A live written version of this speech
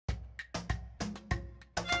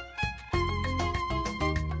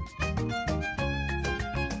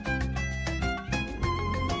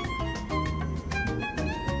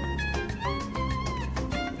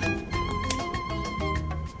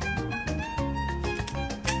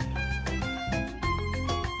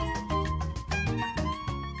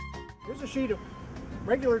sheet of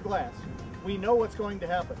regular glass, we know what's going to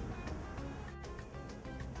happen.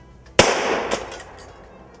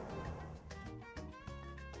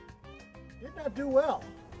 Did not do well.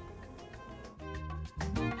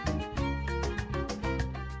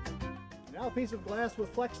 Now a piece of glass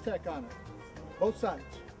with Flex-Tec on it, both sides.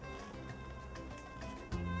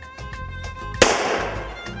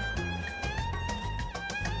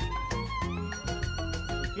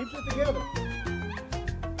 It keeps it together.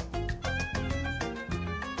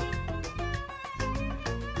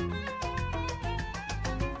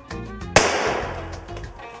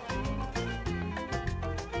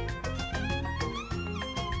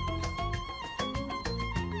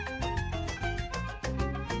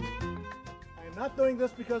 I'm not doing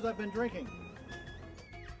this because I've been drinking.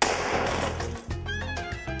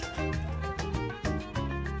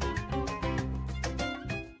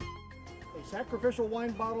 A sacrificial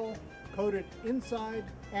wine bottle coated inside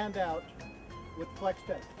and out with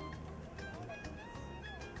Flex-Tec.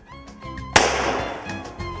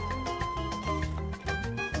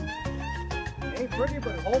 It ain't pretty,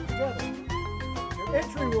 but it holds together. Your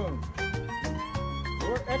entry wound,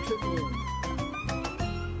 your exit wound.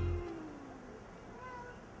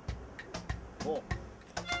 Cool.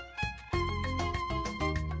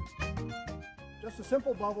 Just a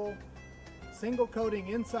simple bubble, single coating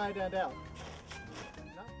inside and out.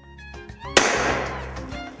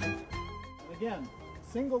 And again,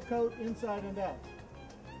 single coat inside and out.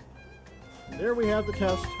 And there we have the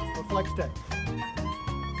test of Flex-Tec.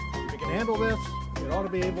 If you can handle this, you ought to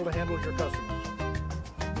be able to handle your customers.